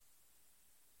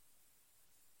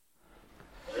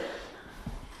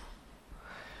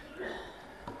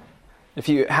If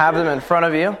you have them in front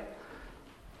of you,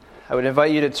 I would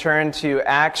invite you to turn to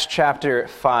Acts chapter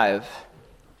 5.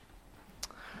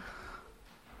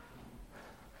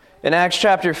 In Acts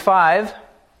chapter 5,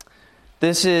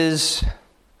 this is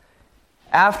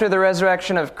after the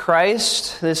resurrection of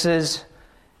Christ. This is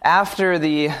after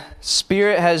the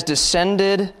Spirit has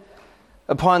descended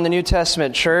upon the New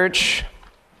Testament church,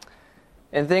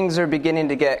 and things are beginning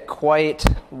to get quite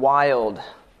wild.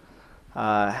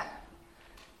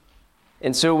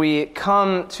 And so we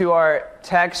come to our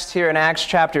text here in Acts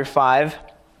chapter 5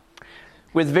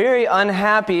 with very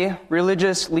unhappy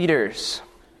religious leaders.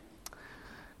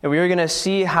 And we are going to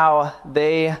see how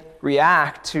they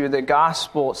react to the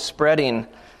gospel spreading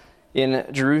in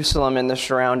Jerusalem and the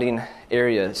surrounding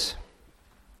areas.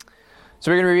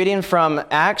 So we're going to be reading from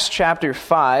Acts chapter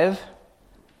 5,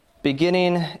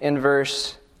 beginning in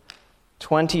verse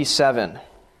 27.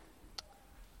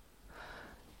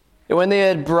 And when they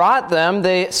had brought them,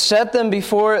 they set them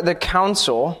before the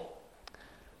council,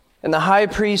 and the high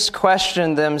priest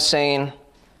questioned them, saying,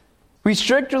 "We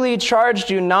strictly charged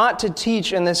you not to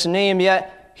teach in this name,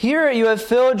 yet here you have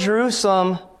filled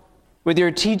Jerusalem with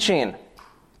your teaching,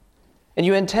 and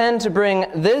you intend to bring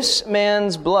this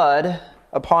man's blood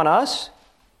upon us?"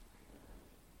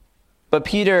 But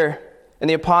Peter and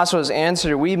the apostles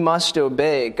answered, "We must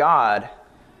obey God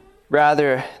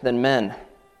rather than men.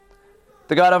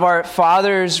 The God of our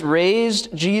fathers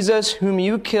raised Jesus, whom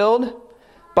you killed,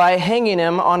 by hanging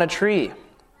him on a tree.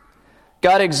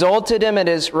 God exalted him at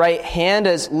his right hand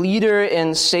as leader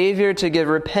and Savior to give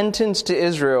repentance to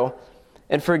Israel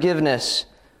and forgiveness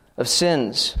of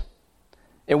sins.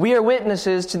 And we are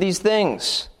witnesses to these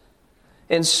things.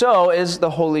 And so is the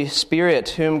Holy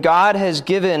Spirit, whom God has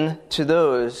given to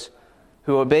those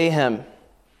who obey him."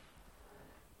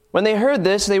 When they heard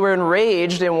this, they were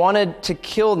enraged and wanted to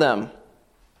kill them.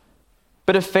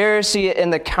 But a Pharisee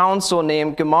in the council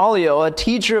named Gamaliel, a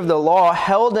teacher of the law,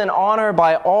 held in honor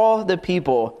by all the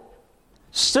people,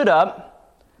 stood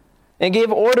up and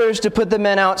gave orders to put the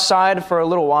men outside for a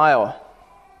little while.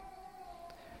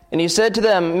 And he said to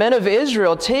them, "Men of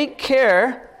Israel, take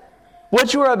care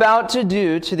what you are about to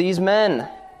do to these men.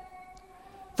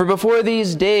 For before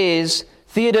these days,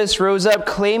 Theudas rose up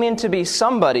claiming to be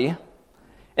somebody,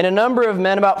 and a number of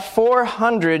men, about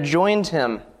 400, joined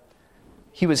him.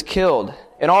 He was killed,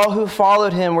 and all who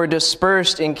followed him were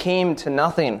dispersed and came to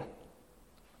nothing.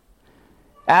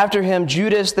 After him,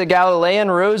 Judas the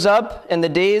Galilean rose up in the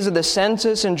days of the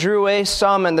census and drew away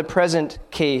some in the present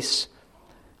case.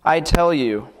 I tell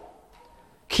you,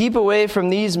 keep away from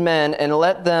these men and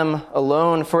let them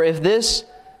alone, for if this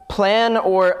plan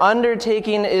or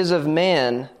undertaking is of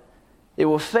man, it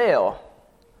will fail.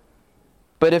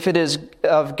 But if it is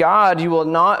of God, you will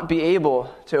not be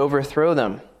able to overthrow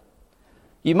them.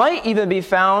 You might even be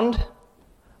found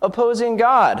opposing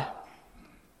God."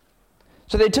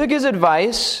 So they took his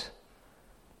advice,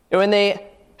 and when they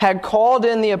had called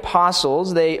in the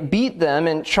apostles, they beat them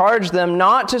and charged them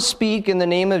not to speak in the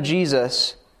name of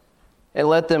Jesus, and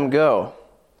let them go.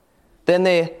 Then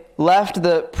they left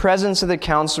the presence of the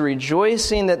council,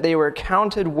 rejoicing that they were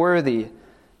counted worthy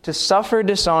to suffer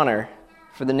dishonor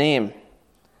for the name.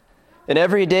 And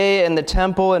every day in the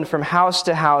temple and from house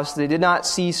to house, they did not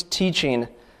cease teaching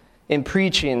and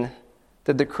preaching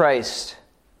that the Christ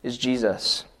is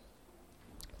Jesus.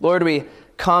 Lord, we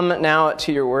come now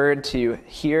to your word to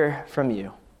hear from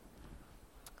you.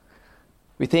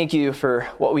 We thank you for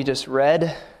what we just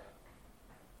read.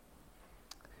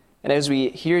 And as we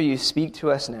hear you speak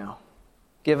to us now,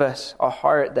 give us a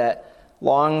heart that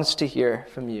longs to hear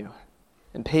from you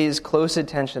and pays close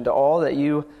attention to all that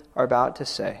you are about to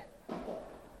say.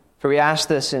 For we ask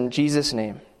this in Jesus'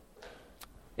 name.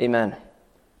 Amen.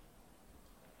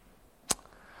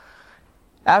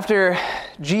 After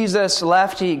Jesus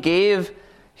left, he gave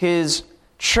his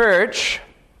church,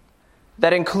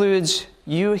 that includes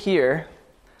you here,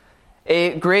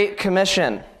 a great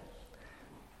commission.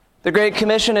 The Great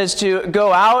Commission is to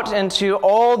go out into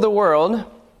all the world,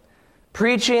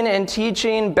 preaching and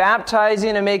teaching,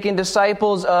 baptizing and making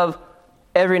disciples of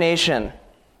every nation.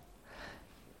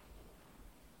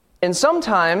 And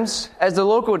sometimes, as the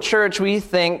local church, we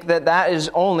think that that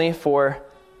is only for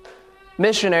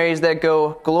missionaries that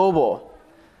go global.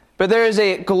 But there is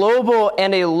a global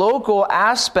and a local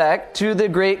aspect to the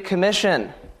Great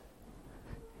Commission.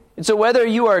 And so whether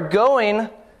you are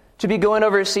going to be going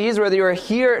overseas, whether you are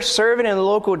here serving in the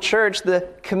local church, the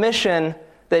commission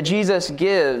that Jesus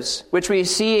gives, which we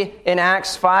see in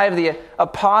Acts 5, the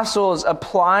apostles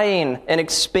applying and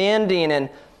expanding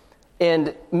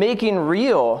and making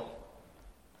real,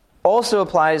 also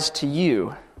applies to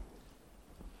you.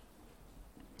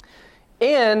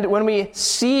 And when we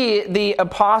see the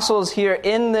apostles here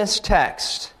in this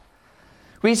text,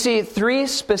 we see three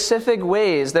specific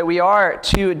ways that we are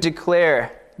to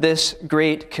declare this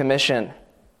Great Commission.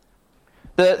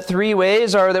 The three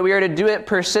ways are that we are to do it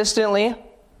persistently,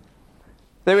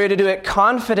 that we are to do it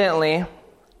confidently,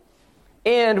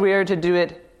 and we are to do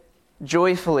it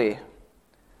joyfully.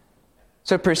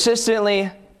 So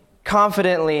persistently,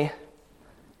 confidently,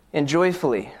 and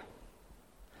joyfully.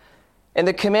 And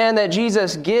the command that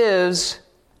Jesus gives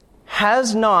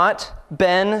has not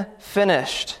been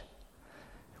finished,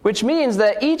 which means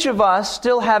that each of us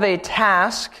still have a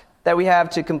task that we have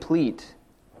to complete.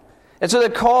 And so the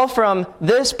call from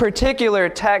this particular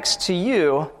text to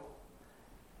you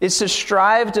is to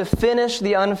strive to finish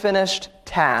the unfinished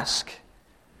task,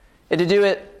 and to do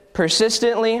it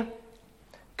persistently,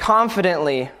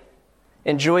 confidently,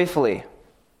 and joyfully.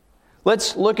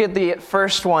 Let's look at the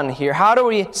first one here. How do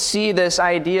we see this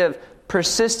idea of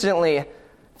persistently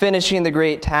finishing the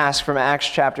great task from Acts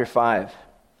chapter 5?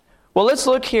 Well, let's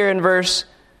look here in verse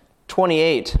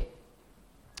 28.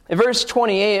 In verse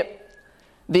 28,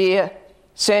 the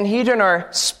Sanhedrin are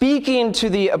speaking to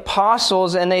the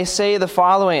apostles, and they say the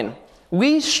following: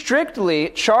 "We strictly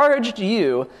charged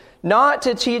you not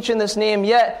to teach in this name,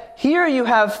 yet here you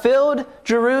have filled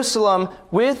Jerusalem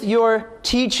with your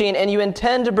teaching, and you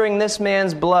intend to bring this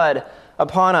man's blood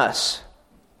upon us."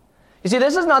 You see,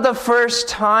 this is not the first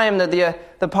time that the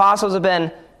apostles have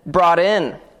been brought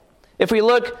in. If we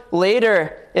look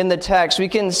later in the text, we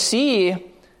can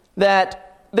see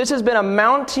that this has been a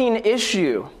mounting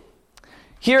issue.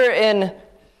 Here in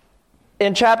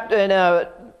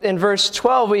verse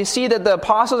 12, we see that the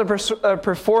apostles are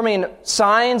performing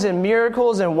signs and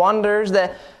miracles and wonders,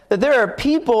 that there are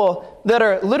people that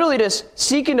are literally just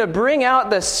seeking to bring out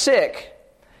the sick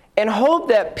and hope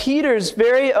that Peter's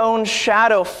very own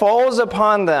shadow falls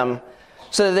upon them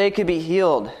so that they could be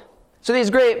healed. So these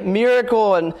great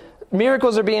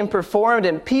miracles are being performed,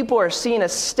 and people are seeing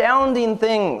astounding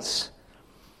things.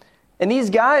 And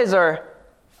these guys are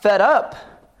fed up.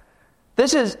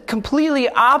 This is completely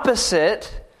opposite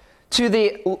to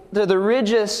the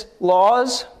rigid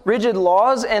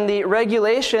laws and the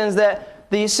regulations that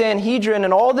the Sanhedrin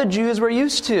and all the Jews were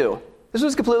used to. This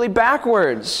was completely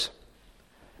backwards.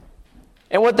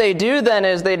 And what they do then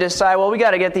is they decide, well, we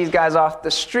got to get these guys off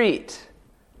the street.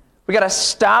 We got to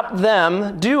stop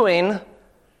them doing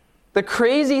the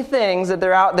crazy things that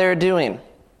they're out there doing.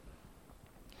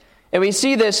 And we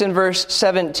see this in verse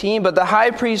 17. "But the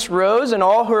high priest rose, and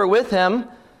all who were with him,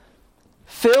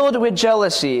 filled with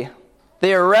jealousy,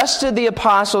 they arrested the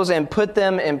apostles and put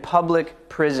them in public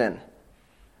prison."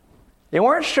 They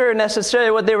weren't sure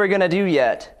necessarily what they were going to do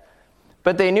yet,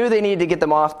 but they knew they needed to get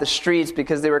them off the streets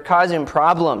because they were causing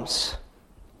problems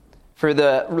for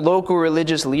the local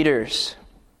religious leaders.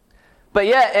 But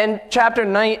yet,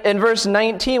 in verse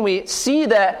 19, we see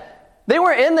that they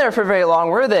weren't in there for very long,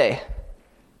 were they?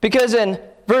 Because in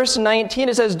verse 19,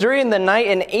 it says, "During the night,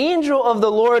 an angel of the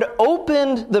Lord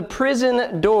opened the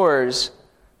prison doors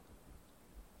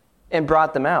and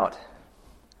brought them out."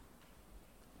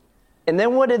 And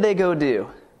then what did they go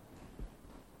do?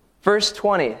 Verse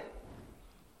 20,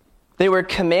 "They were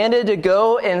commanded to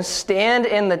go and stand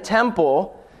in the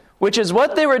temple," which is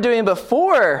what they were doing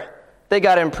before they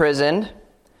got imprisoned.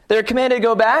 They were commanded to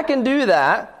go back and do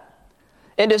that,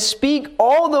 and to speak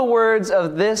all the words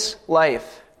of this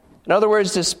life. In other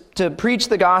words, to preach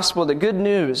the gospel, the good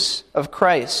news of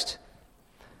Christ.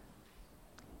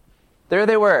 There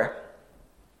they were.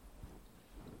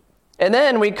 And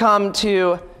then we come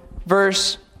to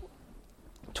verse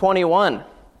 21.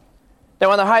 "Now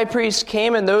when the high priest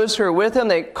came and those who were with him,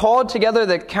 they called together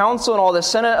the council and all the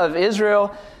Senate of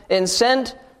Israel and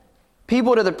sent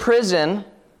people to the prison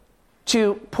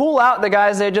to pull out the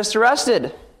guys they had just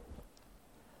arrested."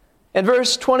 In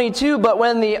verse 22, "But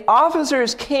when the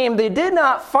officers came, they did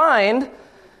not find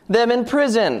them in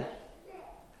prison.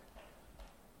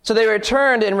 So they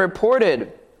returned and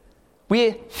reported,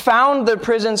 'We found the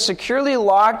prison securely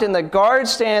locked and the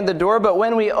guards standing at the door, but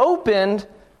when we opened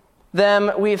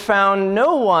them, we found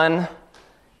no one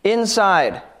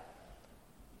inside.'"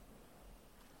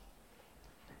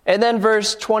 And then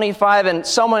verse 25, "And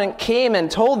someone came and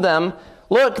told them,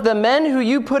 'Look, the men who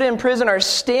you put in prison are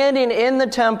standing in the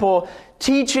temple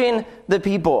teaching the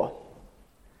people.'"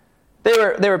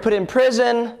 They were put in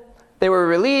prison. They were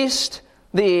released.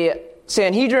 The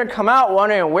Sanhedrin come out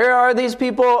wondering, where are these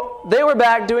people? They were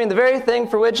back doing the very thing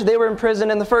for which they were in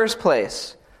prison in the first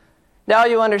place. Now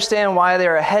you understand why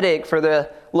they're a headache for the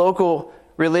local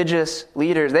religious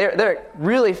leaders. They're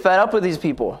really fed up with these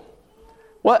people.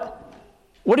 What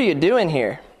are you doing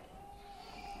here?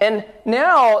 And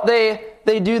now they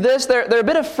do this. They're a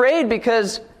bit afraid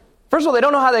because, first of all, they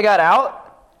don't know how they got out.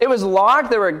 It was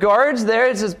locked. There were guards there.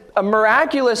 It's just a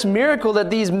miraculous miracle that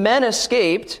these men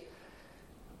escaped.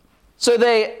 So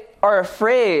they are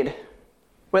afraid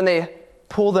when they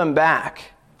pull them back.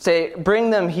 Say, bring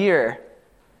them here.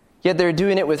 Yet they're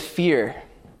doing it with fear.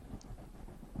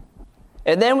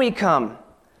 And then we come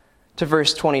to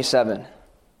verse 27.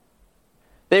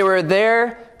 They were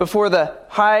there before the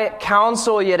high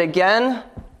council yet again.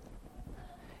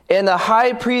 And the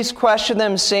high priest questioned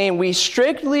them, saying, "We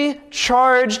strictly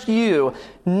charged you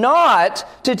not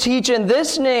to teach in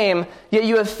this name, yet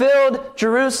you have filled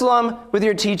Jerusalem with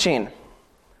your teaching."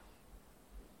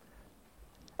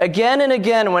 Again and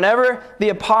again, whenever the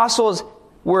apostles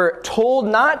were told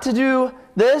not to do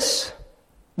this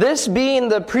being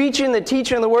the preaching, the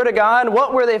teaching of the Word of God,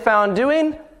 what were they found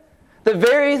doing? The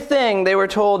very thing they were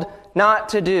told not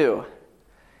to do.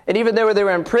 And even though they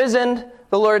were imprisoned,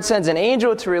 the Lord sends an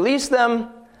angel to release them,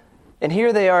 and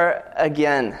here they are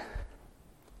again.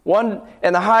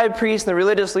 And the high priest and the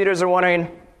religious leaders are wondering,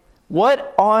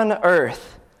 what on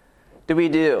earth do we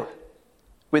do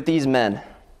with these men?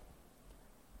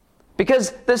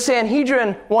 Because the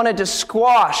Sanhedrin wanted to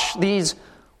squash these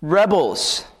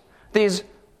rebels, these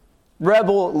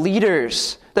rebel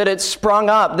leaders that had sprung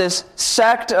up, this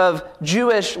sect of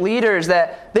Jewish leaders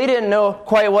that they didn't know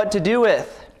quite what to do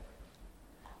with.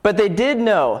 But they did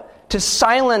know to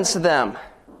silence them,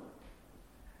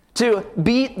 to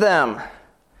beat them,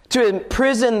 to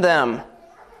imprison them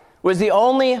was the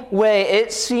only way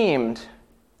it seemed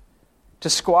to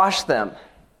squash them.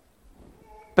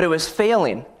 But it was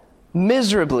failing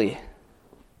miserably.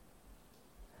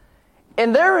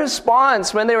 And their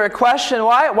response when they were questioned,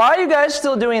 why are you guys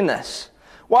still doing this?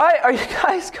 Why are you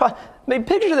guys...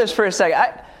 Picture this for a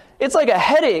second. It's like a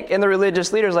headache in the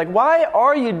religious leaders. Like, why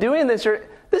are you doing this?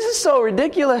 This is so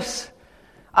ridiculous.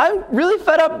 I'm really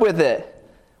fed up with it.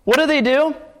 What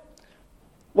do?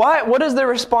 Why? What is their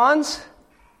response?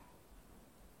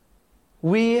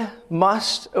 We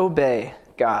must obey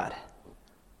God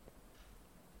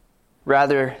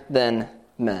rather than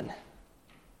men.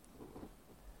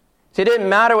 See, it didn't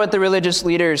matter what the religious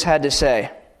leaders had to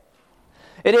say.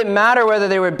 It didn't matter whether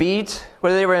they were beat,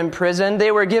 whether they were imprisoned.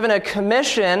 They were given a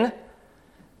commission,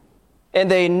 and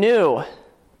they knew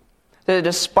that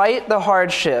despite the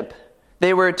hardship,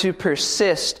 they were to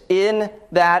persist in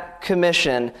that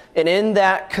commission and in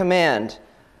that command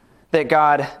that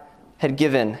God had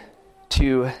given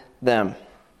to them.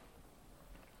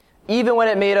 Even when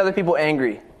it made other people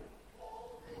angry.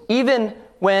 Even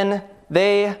when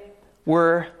they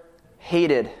were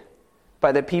hated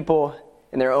by the people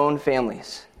in their own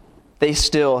families, they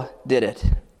still did it.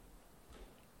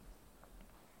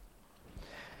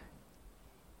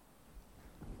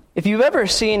 If you've ever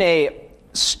seen a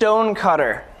stone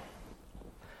cutter,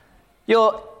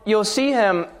 you'll see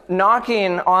him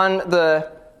knocking on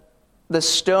the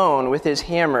stone with his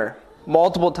hammer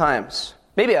multiple times,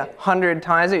 maybe 100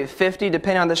 times, maybe 50,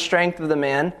 depending on the strength of the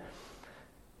man.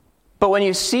 But when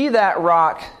you see that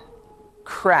rock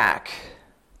crack,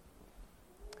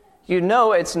 you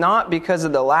know it's not because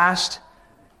of the last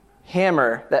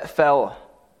hammer that fell,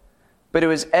 but it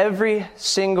was every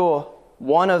single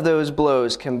one of those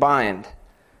blows combined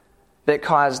that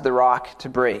caused the rock to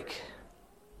break.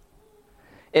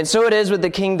 And so it is with the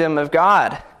kingdom of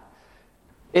God.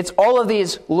 It's all of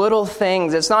these little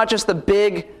things. It's not just the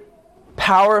big,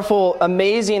 powerful,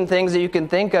 amazing things that you can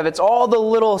think of. It's all the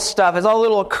little stuff. It's all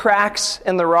little cracks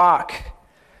in the rock.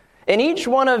 And each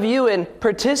one of you, in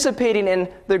participating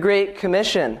in the Great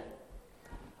Commission,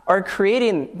 are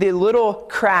creating the little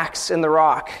cracks in the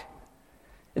rock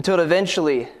until it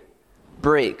eventually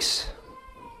breaks.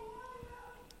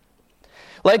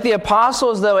 Like the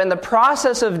apostles, though, in the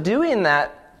process of doing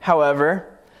that,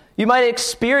 however, you might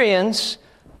experience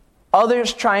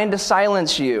others trying to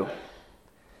silence you.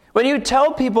 When you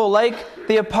tell people, like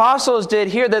the apostles did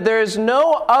here, that there is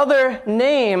no other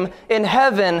name in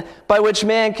heaven by which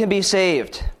man can be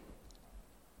saved,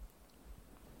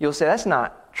 you'll say, that's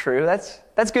not true.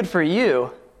 That's good for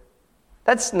you.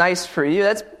 That's nice for you.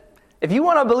 If you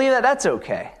want to believe that, that's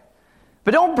okay.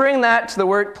 But don't bring that to the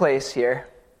workplace here.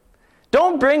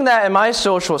 Don't bring that in my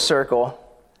social circle.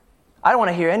 I don't want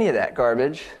to hear any of that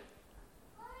garbage.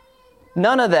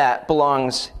 None of that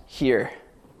belongs here.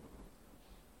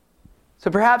 So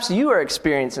perhaps you are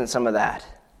experiencing some of that.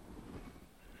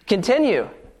 Continue,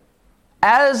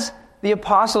 as the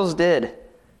apostles did,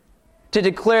 to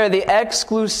declare the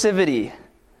exclusivity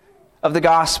of the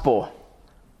gospel.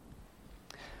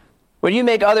 When you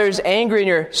make others angry in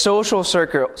your social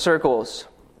circles,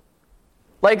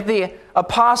 like the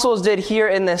apostles did here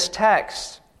in this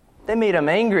text. They made him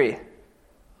angry.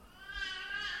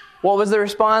 What was the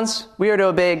response? We are to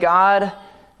obey God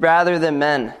rather than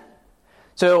men.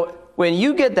 So when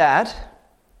you get that,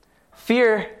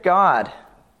 fear God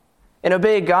and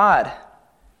obey God.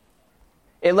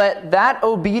 And let that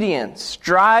obedience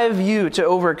drive you to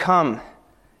overcome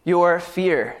your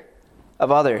fear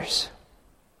of others.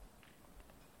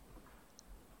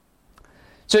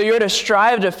 So you're to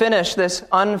strive to finish this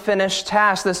unfinished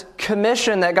task, this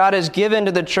commission that God has given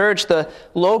to the church, the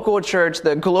local church,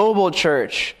 the global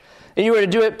church. And you are to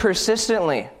do it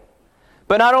persistently.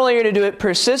 But not only are you to do it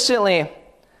persistently,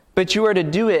 but you are to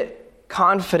do it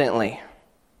confidently.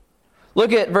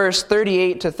 Look at verse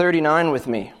 38 to 39 with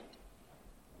me.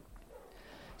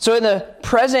 So in the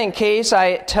present case,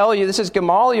 I tell you, this is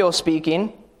Gamaliel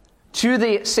speaking to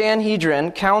the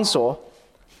Sanhedrin council.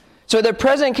 So in the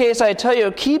present case, I tell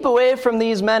you, keep away from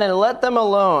these men and let them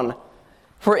alone.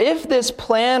 For if this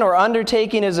plan or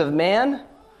undertaking is of man,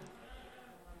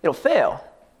 it'll fail.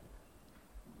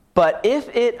 But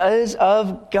if it is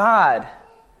of God,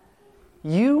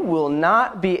 you will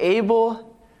not be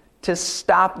able to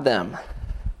stop them.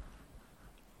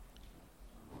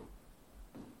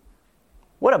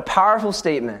 What a powerful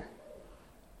statement.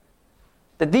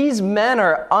 That these men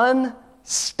are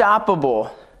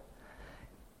unstoppable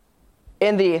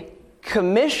in the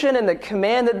commission and the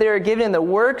command that they are given, and the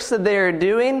works that they are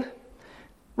doing,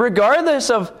 regardless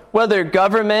of whether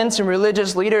governments and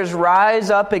religious leaders rise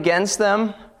up against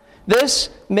them. This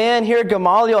man here,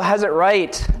 Gamaliel, has it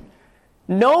right.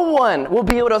 No one will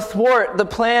be able to thwart the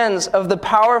plans of the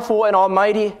powerful and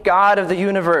almighty God of the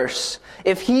universe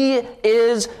if he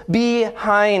is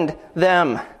behind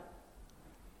them.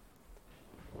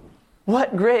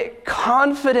 What great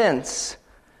confidence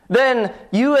then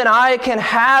you and I can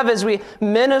have as we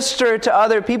minister to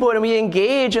other people and we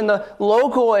engage in the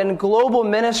local and global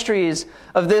ministries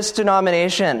of this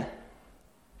denomination.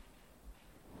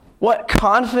 What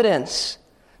confidence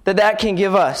that can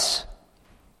give us.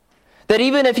 That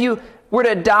even if you were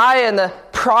to die in the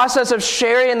process of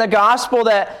sharing the gospel,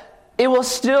 that it will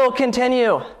still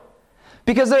continue.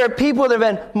 Because there are people that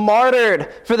have been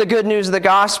martyred for the good news of the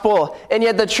gospel, and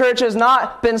yet the church has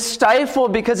not been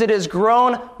stifled because it has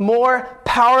grown more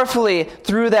powerfully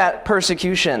through that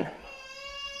persecution.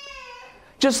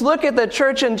 Just look at the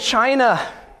church in China.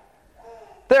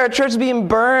 There are churches being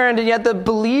burned, and yet the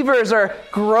believers are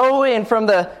growing from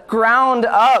the ground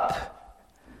up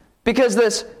because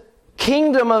this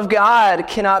kingdom of God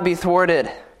cannot be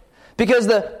thwarted. Because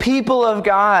the people of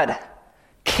God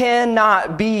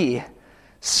cannot be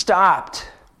stopped.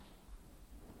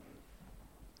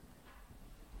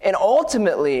 And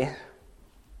ultimately,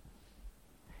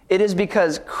 it is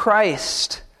because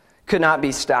Christ could not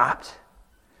be stopped.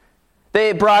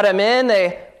 They brought him in,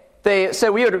 they said,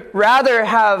 we would rather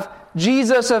have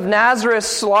Jesus of Nazareth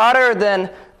slaughtered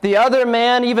than the other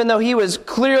man, even though he was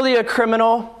clearly a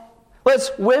criminal.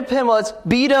 Let's whip him, let's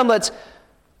beat him, let's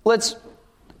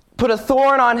put a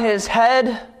thorn on his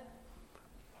head.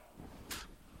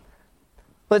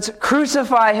 Let's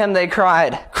crucify him, they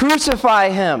cried. Crucify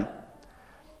him.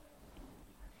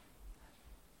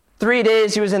 3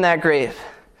 days he was in that grave.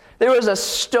 There was a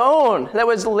stone that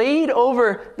was laid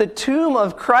over the tomb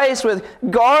of Christ with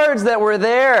guards that were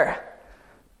there.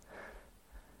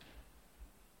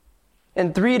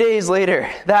 And 3 days later,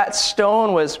 that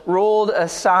stone was rolled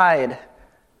aside.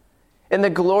 And the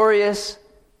glorious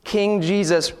King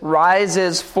Jesus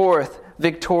rises forth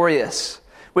victorious,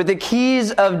 with the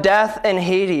keys of death and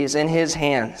Hades in his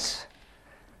hands.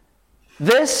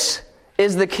 This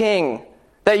is the King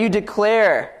that you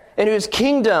declare, and whose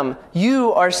kingdom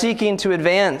you are seeking to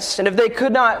advance. And if they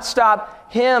could not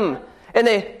stop him, and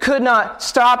they could not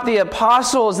stop the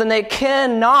apostles, then they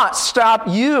cannot stop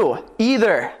you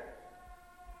either.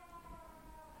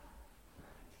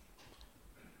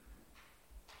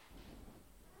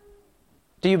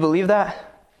 Do you believe that?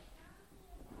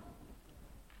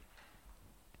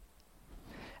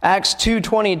 Acts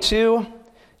 2:22,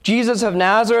 Jesus of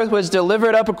Nazareth was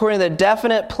delivered up according to the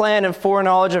definite plan and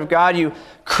foreknowledge of God. You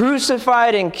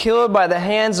crucified and killed by the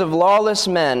hands of lawless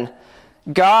men.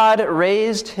 God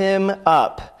raised him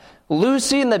up,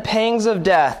 loosing the pangs of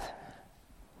death.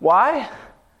 Why?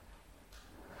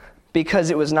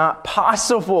 Because it was not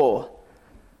possible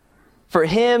for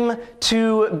him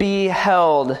to be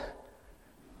held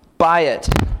by it.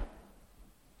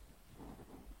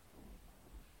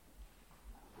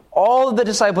 All of the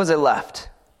disciples that left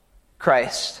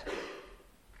Christ,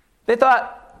 they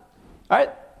thought, all right,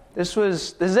 this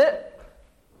is it.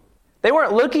 They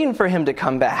weren't looking for him to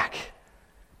come back.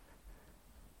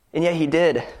 And yet he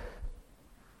did.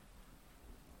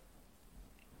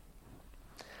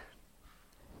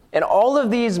 And all of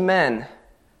these men,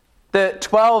 the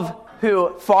 12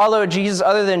 who followed Jesus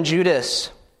other than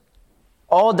Judas,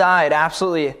 all died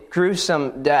absolutely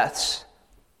gruesome deaths.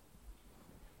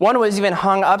 One was even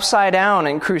hung upside down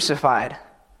and crucified.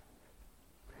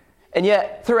 And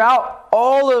yet, throughout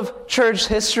all of church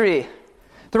history,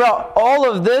 throughout all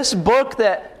of this book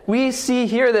that we see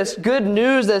here, this good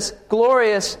news, this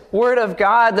glorious Word of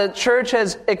God, the church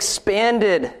has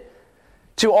expanded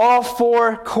to all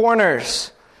four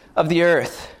corners of the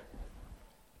earth.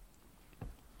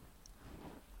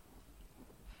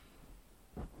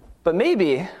 But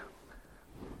maybe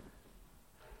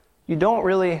you don't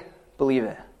really believe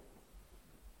it.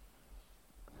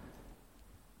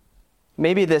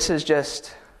 Maybe this is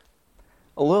just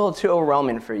a little too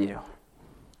overwhelming for you.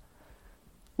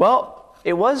 Well,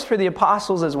 it was for the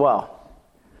apostles as well.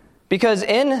 Because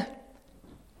in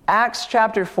Acts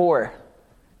chapter 4,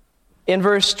 in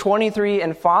verse 23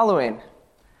 and following,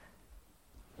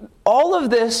 all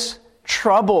of this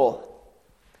trouble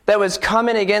that was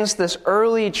coming against this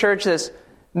early church, this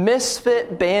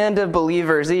misfit band of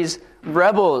believers, these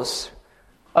rebels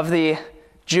of the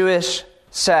Jewish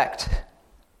sect,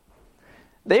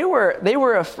 they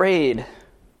were afraid.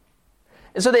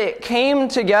 And so they came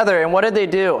together, and what did they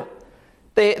do?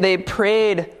 They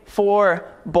prayed for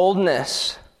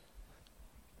boldness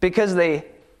because they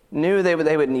knew they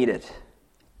would need it.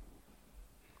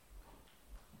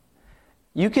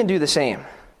 You can do the same.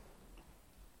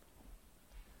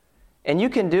 And you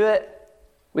can do it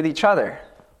with each other.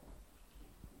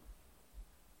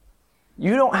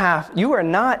 You are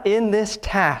not in this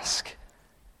task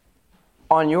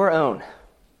on your own.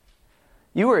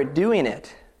 You are doing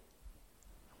it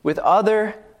with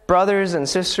other brothers and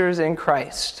sisters in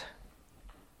Christ.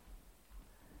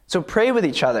 So pray with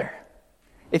each other.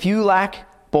 If you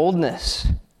lack boldness,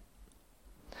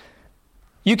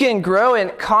 you can grow in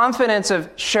confidence of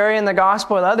sharing the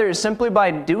gospel with others simply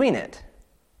by doing it.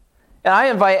 And I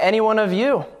invite any one of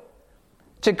you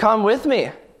to come with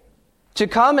me, to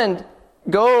come and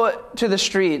go to the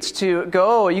streets, you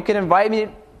can invite me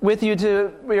with you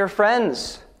to your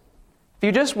friends. If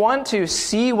you just want to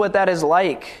see what that is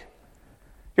like,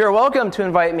 you're welcome to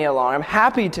invite me along. I'm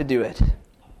happy to do it.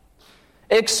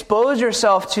 Expose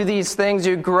yourself to these things.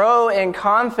 You grow in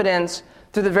confidence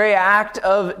through the very act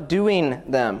of doing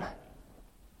them.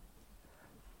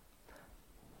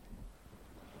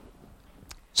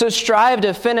 So strive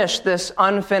to finish this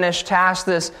unfinished task,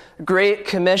 this great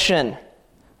commission,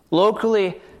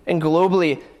 locally and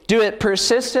globally. Do it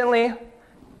persistently,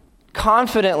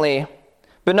 confidently,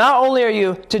 but not only are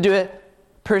you to do it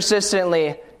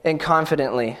persistently and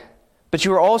confidently, but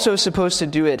you are also supposed to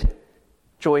do it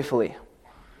joyfully.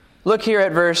 Look here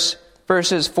at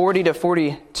verses 40 to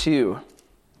 42.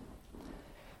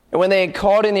 And when they had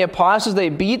called in the apostles, they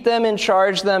beat them and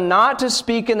charged them not to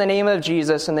speak in the name of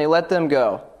Jesus, and they let them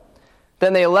go.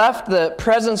 Then they left the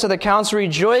presence of the council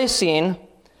rejoicing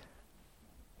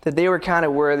that they were kind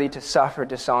of worthy to suffer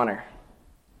dishonor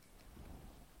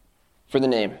for the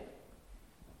name.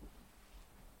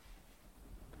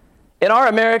 In our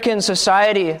American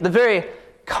society, the very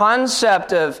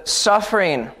concept of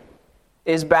suffering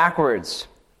is backwards.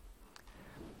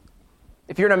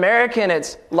 If you're an American,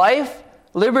 it's life,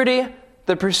 liberty,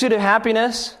 the pursuit of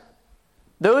happiness.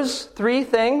 Those three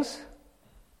things.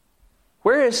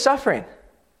 Where is suffering?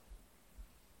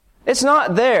 It's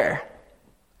not there.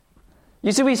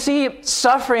 You see, we see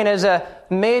suffering as a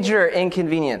major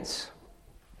inconvenience.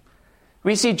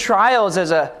 We see trials as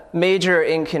a major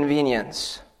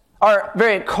inconvenience. Our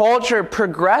very culture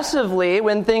progressively,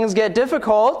 when things get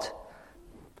difficult,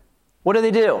 what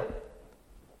do?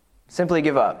 Simply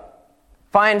give up.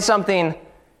 Find something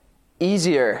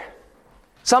easier.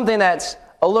 Something that's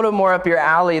a little more up your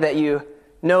alley that you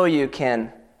know you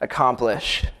can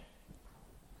accomplish.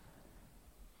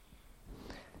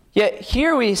 Yet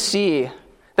here we see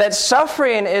that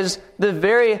suffering is the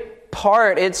very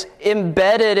part, it's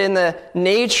embedded in the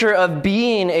nature of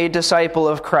being a disciple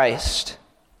of Christ.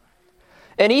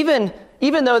 And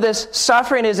even though this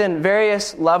suffering is in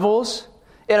various levels,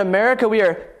 in America we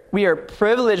are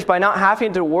privileged by not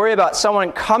having to worry about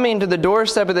someone coming to the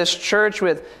doorstep of this church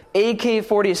with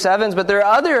AK-47s, but there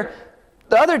are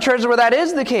the other churches where that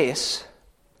is the case.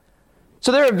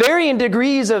 So there are varying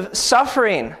degrees of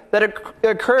suffering that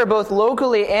occur both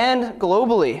locally and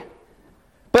globally.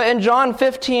 But in John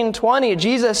 15:20,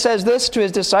 Jesus says this to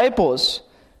his disciples: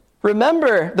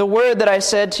 "Remember the word that I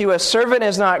said to you, a servant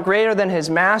is not greater than his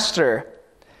master.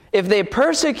 If they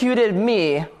persecuted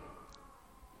me,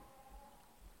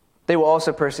 they will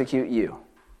also persecute you.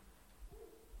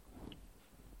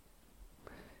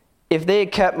 If they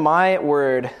kept my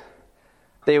word,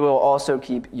 they will also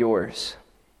keep yours.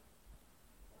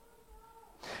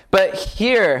 But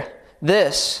hear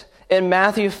this in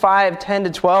Matthew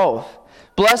 5:10-12.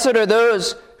 Blessed are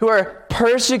those who are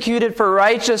persecuted for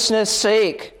righteousness'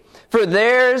 sake, for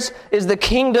theirs is the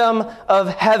kingdom of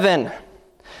heaven.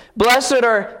 Blessed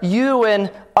are you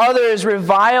when others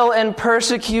revile and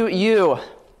persecute you,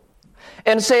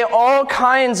 and say all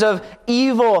kinds of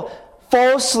evil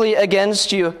falsely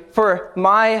against you for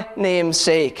my name's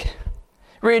sake.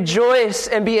 Rejoice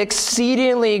and be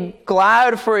exceedingly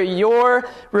glad, for your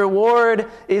reward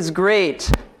is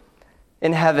great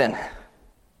in heaven.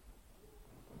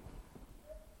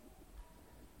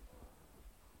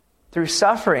 Through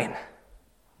suffering,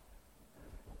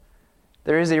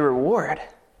 there is a reward.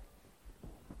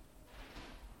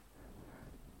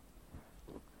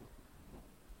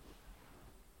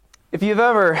 If you've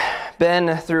ever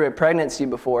been through a pregnancy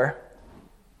before,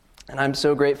 and I'm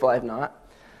so grateful I've not,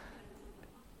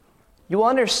 you will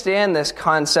understand this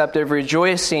concept of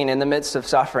rejoicing in the midst of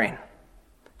suffering.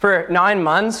 For 9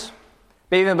 months,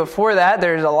 maybe even before that,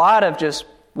 there's a lot of just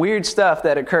weird stuff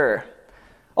that occur.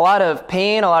 A lot of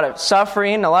pain, a lot of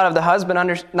suffering, a lot of the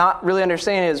husband not really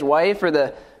understanding his wife or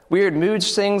the weird mood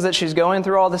things that she's going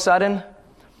through all of a sudden.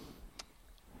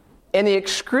 And the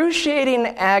excruciating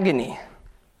agony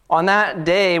on that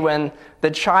day when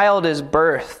the child is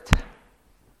birthed.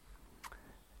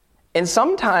 And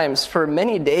sometimes for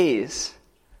many days,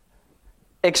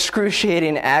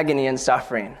 excruciating agony and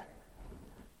suffering.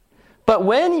 But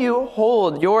when you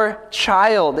hold your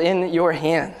child in your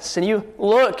hands and you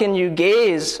look and you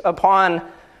gaze upon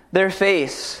their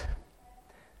face,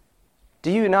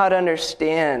 do you not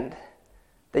understand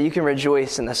that you can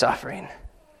rejoice in the suffering?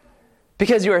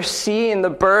 Because you are seeing the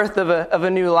birth of a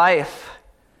new life.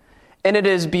 And it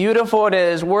is beautiful, and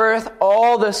it is worth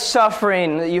all the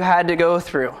suffering that you had to go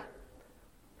through.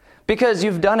 Because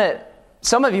you've done it,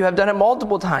 some of you have done it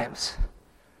multiple times.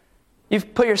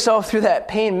 You've put yourself through that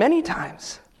pain many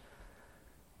times.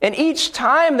 And each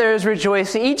time there is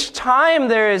rejoicing, each time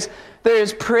there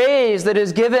is praise that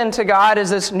is given to God as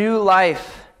this new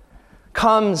life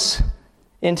comes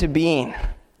into being.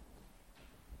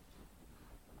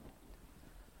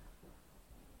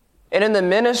 And in the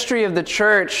ministry of the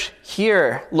church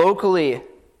here, locally,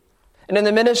 and in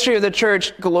the ministry of the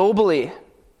church globally,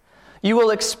 you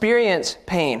will experience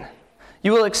pain.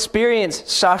 You will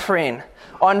experience suffering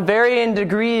on varying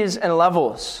degrees and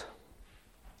levels.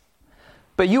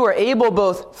 But you are able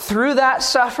both through that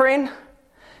suffering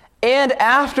and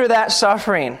after that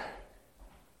suffering,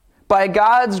 by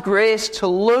God's grace, to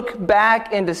look back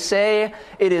and to say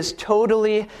it is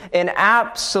totally and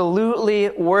absolutely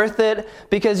worth it,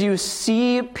 because you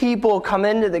see people come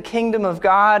into the kingdom of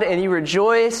God and you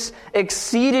rejoice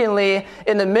exceedingly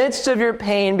in the midst of your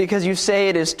pain because you say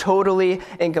it is totally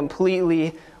and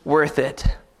completely worth it.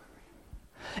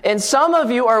 And some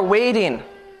of you are waiting.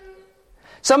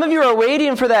 Some of you are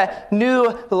waiting for that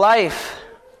new life.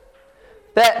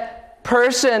 That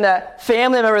person, that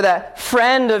family member, that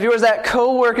friend of yours, that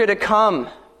coworker to come.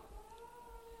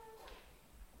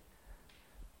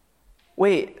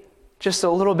 Wait just a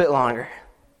little bit longer.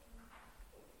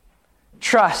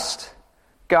 Trust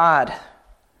God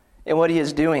in what He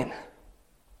is doing.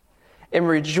 And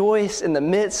rejoice in the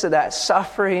midst of that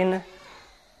suffering,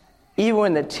 even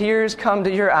when the tears come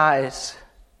to your eyes.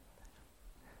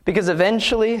 Because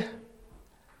eventually,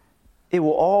 it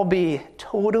will all be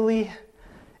totally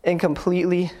and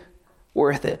completely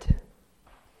worth it.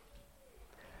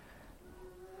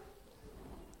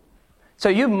 So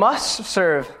you must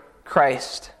serve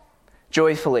Christ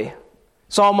joyfully.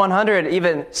 Psalm 100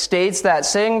 even states that,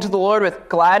 sing to the Lord with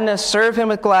gladness, serve Him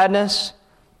with gladness.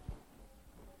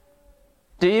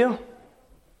 Do you?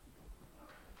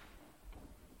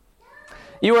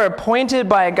 You are appointed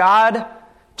by God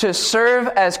to serve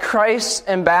as Christ's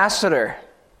ambassador.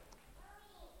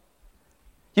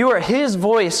 You are His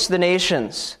voice to the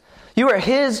nations. You are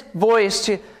His voice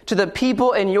to the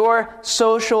people in your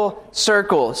social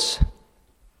circles.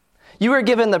 You are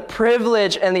given the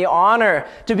privilege and the honor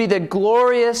to be the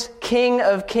glorious King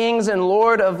of Kings and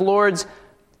Lord of Lords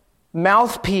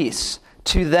mouthpiece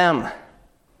to them.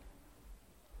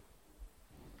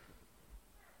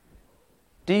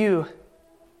 Do you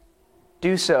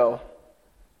do so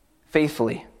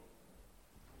faithfully?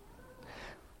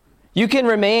 You can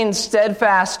remain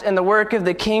steadfast in the work of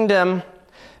the kingdom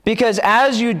because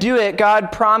as you do it,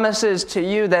 God promises to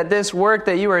you that this work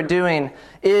that you are doing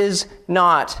is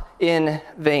not in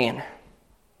vain.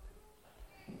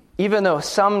 even though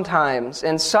sometimes,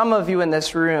 and some of you in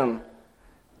this room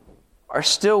are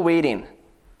still waiting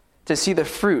to see the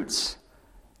fruits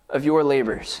of your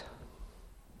labors.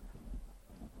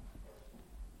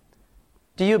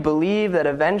 Do you believe that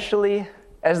eventually,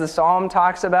 as the psalm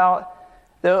talks about,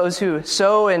 those who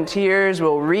sow in tears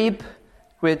will reap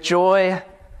with joy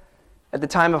at the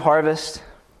time of harvest?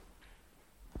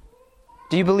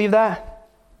 Do you believe that?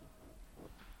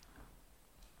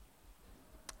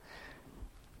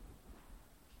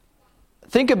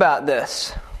 Think about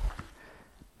this.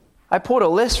 I pulled a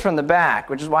list from the back,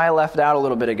 which is why I left it out a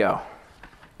little bit ago.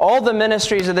 All the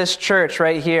ministries of this church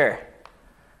right here.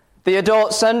 The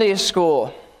adult Sunday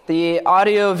school, the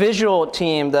audio-visual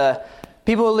team, the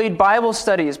people who lead Bible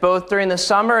studies, both during the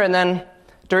summer and then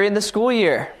during the school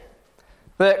year.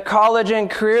 The college and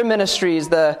career ministries,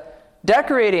 the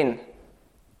decorating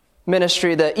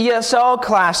ministry, the ESL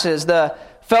classes, the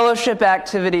fellowship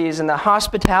activities, and the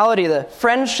hospitality, the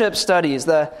friendship studies,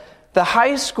 the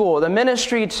high school, the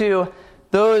ministry to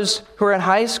those who are in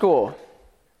high school,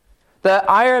 the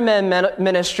Ironman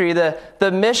ministry,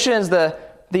 the missions, the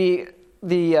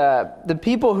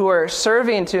people who are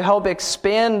serving to help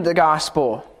expand the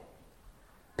gospel,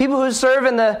 people who serve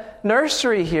in the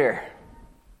nursery here,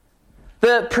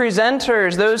 the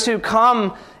presenters, those who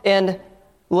come and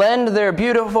lend their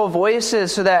beautiful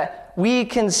voices so that we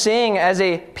can sing as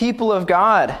a people of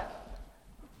God,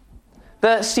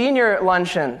 the senior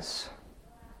luncheons,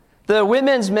 the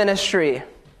women's ministry,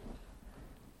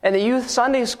 and the youth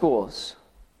Sunday schools.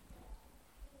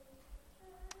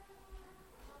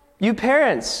 You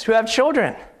parents who have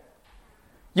children,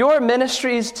 your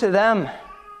ministries to them,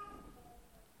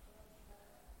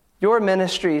 your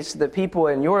ministries to the people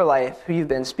in your life who you've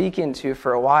been speaking to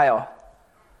for a while,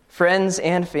 friends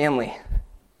and family.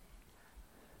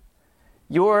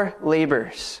 Your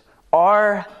labors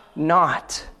are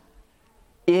not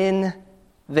in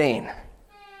vain.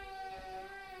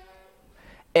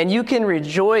 And you can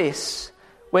rejoice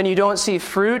when you don't see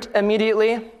fruit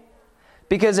immediately,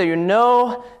 because you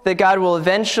know that God will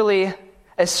eventually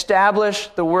establish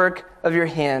the work of your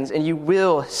hands, and you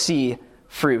will see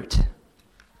fruit.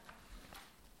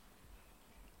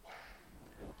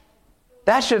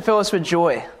 That should fill us with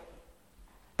joy.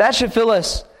 That should fill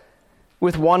us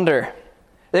with wonder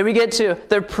that we get to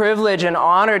the privilege and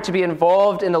honor to be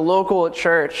involved in the local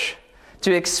church,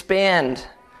 to expand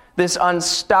this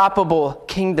unstoppable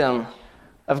kingdom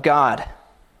of God.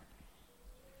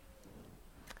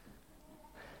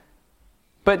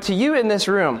 But to you in this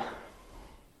room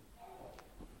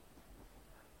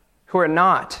who are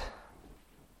not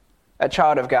a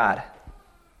child of God,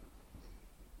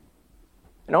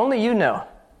 and only you know,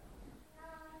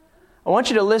 I want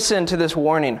you to listen to this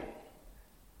warning.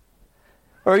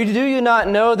 Or do you not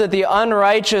know that the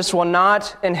unrighteous will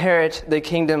not inherit the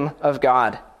kingdom of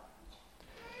God?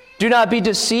 Do not be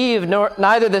deceived,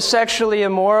 neither the sexually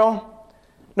immoral,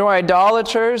 nor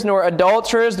idolaters, nor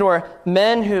adulterers, nor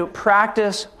men who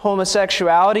practice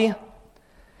homosexuality,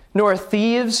 nor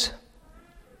thieves,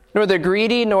 nor the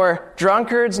greedy, nor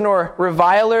drunkards, nor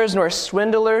revilers, nor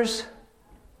swindlers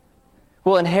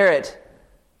will inherit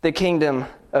the kingdom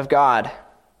of God.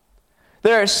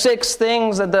 There are 6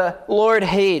 things that the Lord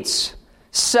hates,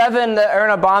 7 that are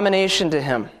an abomination to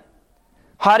him: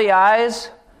 haughty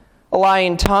eyes, a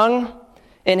lying tongue,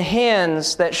 and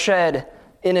hands that shed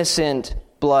innocent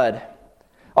blood,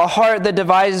 a heart that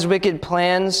devises wicked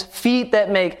plans, feet that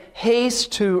make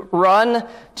haste to run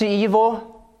to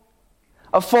evil,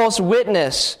 a false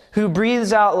witness who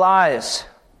breathes out lies,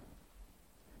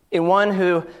 and one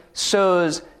who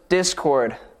sows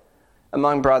discord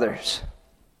among brothers.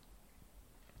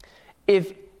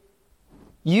 If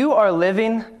you are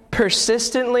living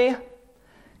persistently,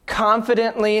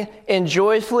 confidently, and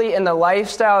joyfully in the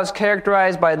lifestyles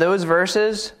characterized by those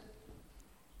verses,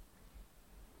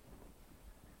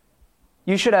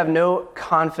 you should have no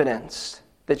confidence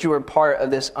that you are part of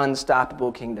this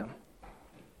unstoppable kingdom.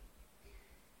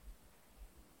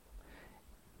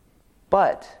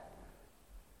 But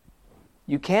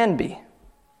you can be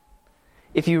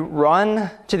if you run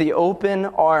to the open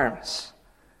arms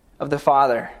of the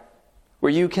Father,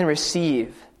 where you can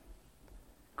receive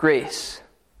grace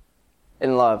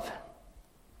and love.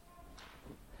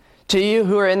 To you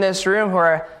who are in this room, who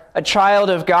are a child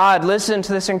of God, listen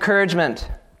to this encouragement.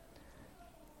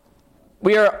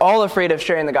 We are all afraid of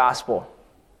sharing the gospel.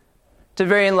 To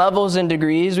varying levels and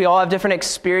degrees, we all have different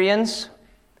experience,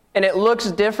 and it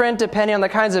looks different depending on the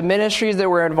kinds of ministries that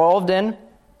we're involved in.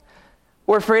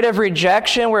 We're afraid of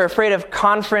rejection, we're afraid of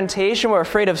confrontation, we're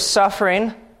afraid of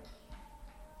suffering.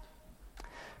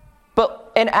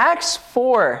 But in Acts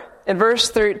 4, in verse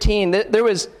 13, there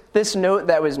was this note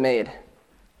that was made.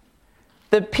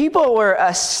 The people were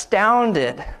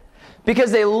astounded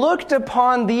because they looked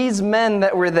upon these men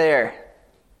that were there.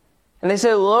 And they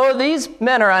said, lo, these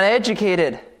men are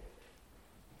uneducated.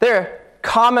 They're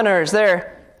commoners.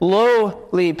 They're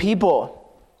lowly people.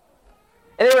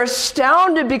 And they were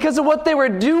astounded because of what they were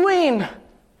doing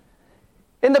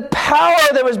and the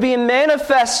power that was being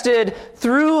manifested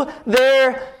through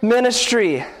their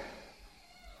ministry.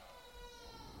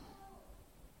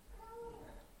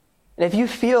 And if you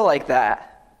feel like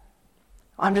that,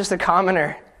 I'm just a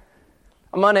commoner.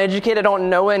 I'm uneducated. I don't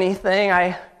know anything.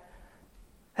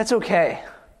 That's okay.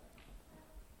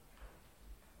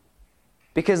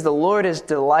 Because the Lord is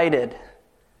delighted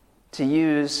to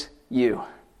use you.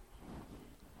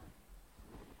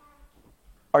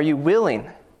 Are you willing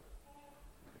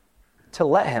to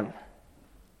let him?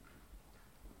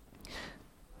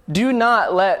 Do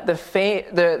not let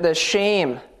the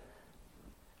shame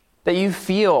that you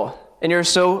feel in your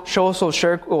social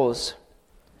circles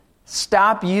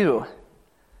stop you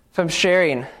from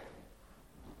sharing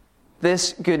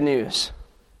this good news.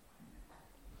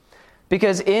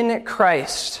 Because in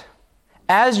Christ,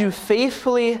 as you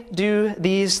faithfully do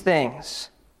these things,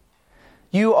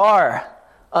 you are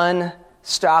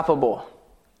unstoppable.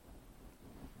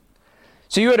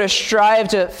 So you are to strive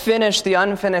to finish the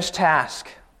unfinished task.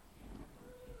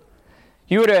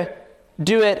 You are to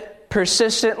do it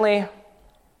persistently.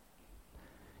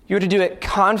 You are to do it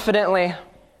confidently.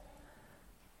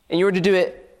 And you are to do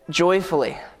it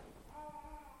joyfully.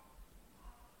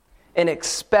 And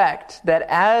expect that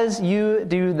as you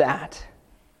do that,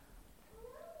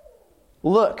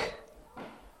 look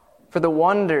for the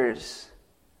wonders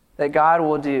that God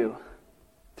will do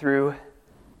through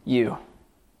you.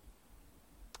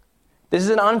 This is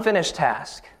an unfinished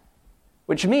task,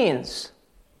 which means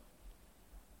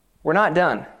we're not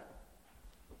done.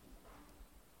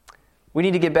 We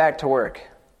need to get back to work.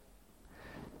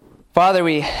 Father,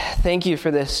 we thank you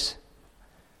for this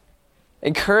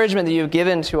encouragement that you've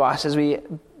given to us as we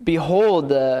behold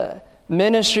the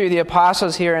ministry of the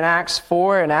apostles here in Acts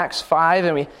 4 and Acts 5,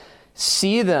 and we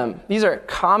see them. These are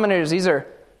commoners, these are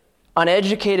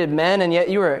uneducated men, and yet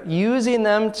you are using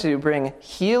them to bring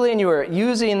healing. You are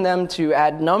using them to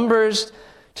add numbers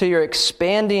to your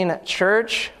expanding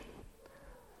church.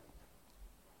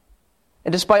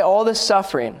 And despite all the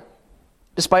suffering,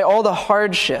 despite all the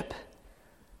hardship,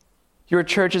 your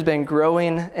church has been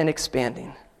growing and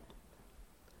expanding.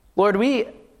 Lord, we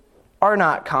are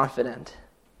not confident.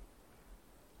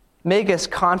 Make us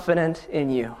confident in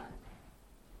you.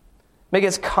 Make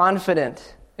us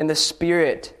confident in the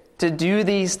Spirit to do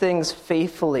these things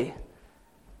faithfully,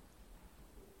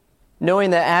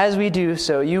 knowing that as we do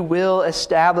so, you will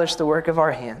establish the work of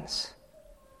our hands.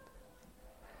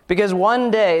 Because one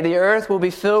day the earth will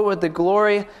be filled with the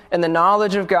glory and the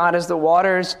knowledge of God as the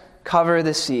waters cover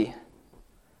the sea.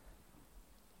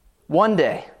 One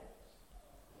day.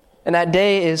 And that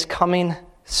day is coming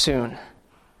soon.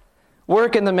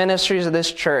 Work in the ministries of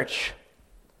this church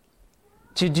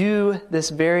to do this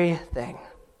very thing,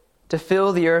 to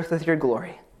fill the earth with your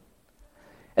glory.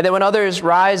 And that when others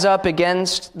rise up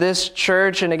against this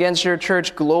church and against your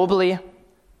church globally,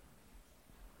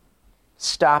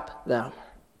 stop them.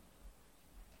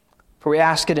 For we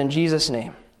ask it in Jesus'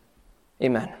 name.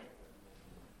 Amen.